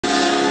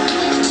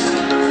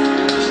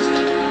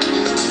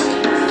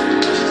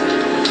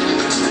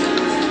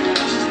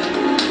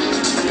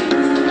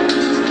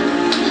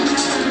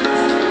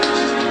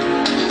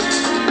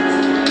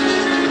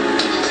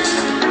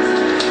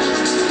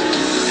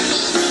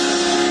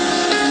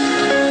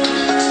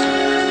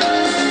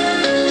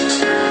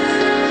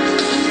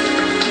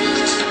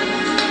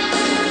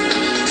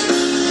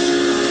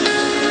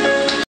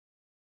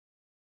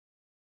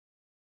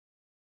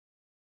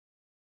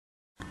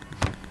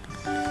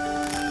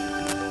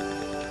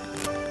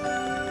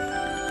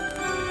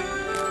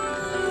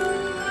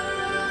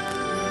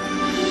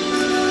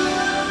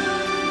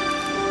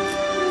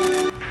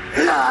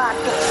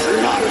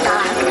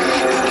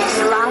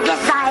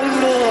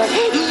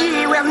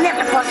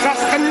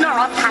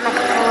atomic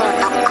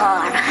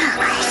protocol.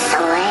 I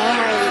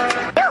swear it.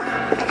 Now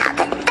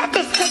that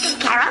is taken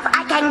care of,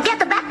 I can get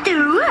back to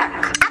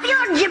work. Of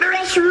your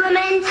gibberish,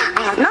 woman.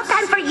 I have no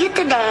time for you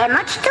today.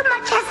 Much too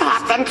much has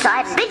happened, so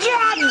I bid you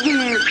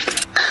adieu.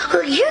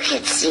 Well, you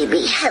can see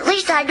me. At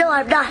least I know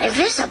I'm not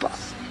invisible.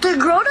 The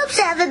grown-ups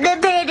haven't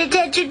been paying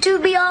attention to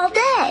me all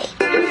day.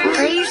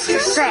 They used to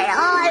say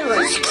I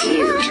was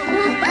cute.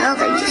 Now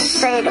they just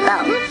say it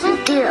about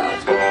Dill.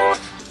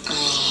 I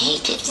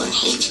hate it when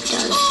he does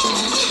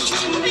that.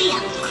 Hurry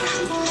up,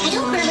 Crumb. I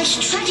don't relish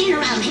trudging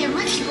around here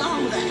much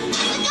longer.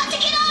 We've got to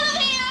get out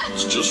of here!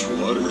 It's just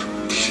water.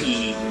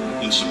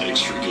 And some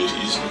extra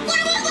goodies.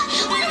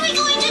 What are we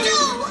going to do?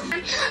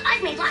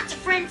 I've made lots of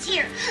friends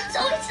here, so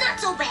it's not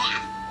so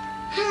bad.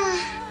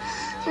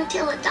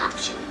 Until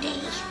adoption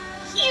day.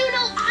 You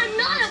know, I'm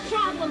not a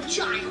problem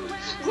child.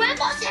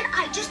 Grandpa said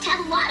I just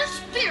have a lot of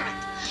spirit.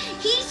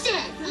 He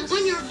said,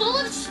 when you're full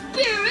of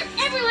spirit,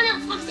 everyone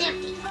else looks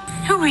empty.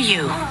 Who are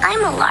you?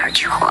 I'm a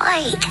large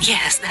white.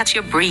 Yes, that's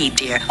your breed,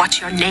 dear. What's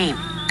your name?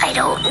 I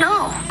don't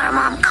know. Our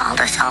mom called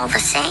us all the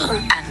same.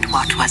 And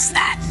what was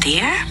that,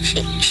 dear?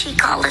 She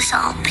called us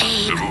all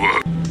babe.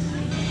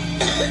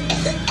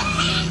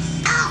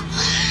 Oh,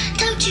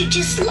 don't you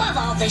just love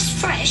all this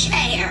fresh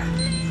air?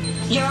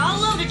 You're all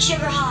loaded,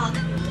 Sugar Hog.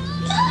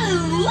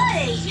 Oh,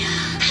 way!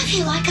 I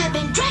feel like I've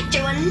been dragged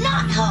through a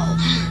knothole,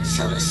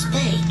 so to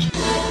speak.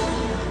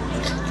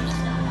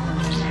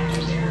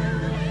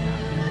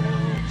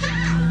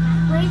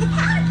 We're the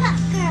Powerpuff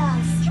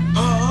Girls.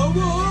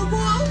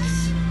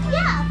 Wolves?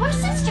 Yeah, we're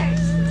sisters.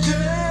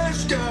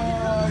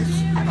 Sisters!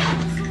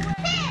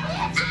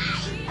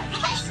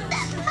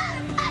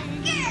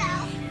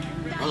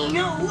 You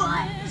know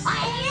what? I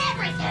hate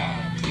everything.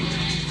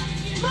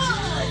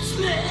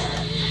 Buzzman.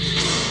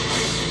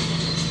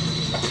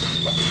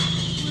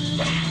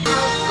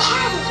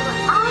 That is what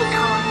I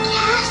call a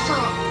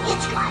castle.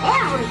 It's got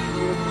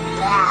everything.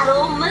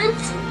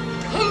 Battlements,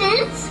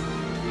 pennants.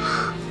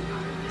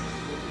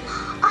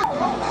 Oh.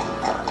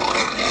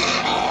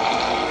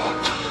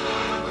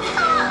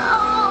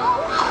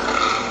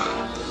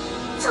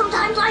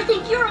 Sometimes I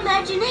think your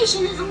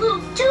imagination is a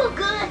little too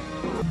good.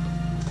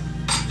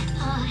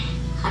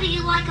 How do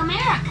you like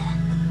America?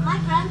 My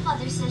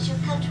grandfather says your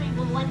country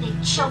will one day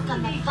choke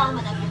on the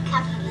vomit of your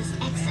capitalist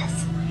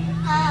excess.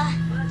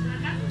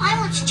 I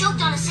once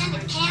choked on a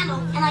scented candle,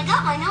 and I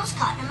got my nose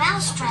caught in a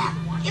mousetrap.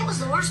 It was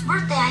the worst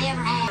birthday I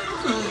ever had.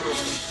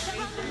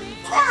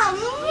 Oh,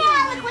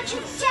 no, look what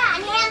you've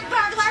done,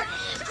 Hamburglar!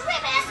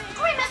 Grimace!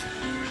 Grimace!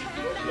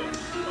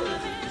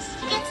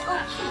 It's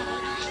okay.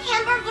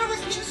 Hamburglar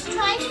was just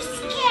trying to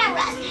scare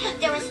us.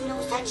 There is no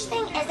such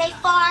thing as a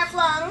far-flung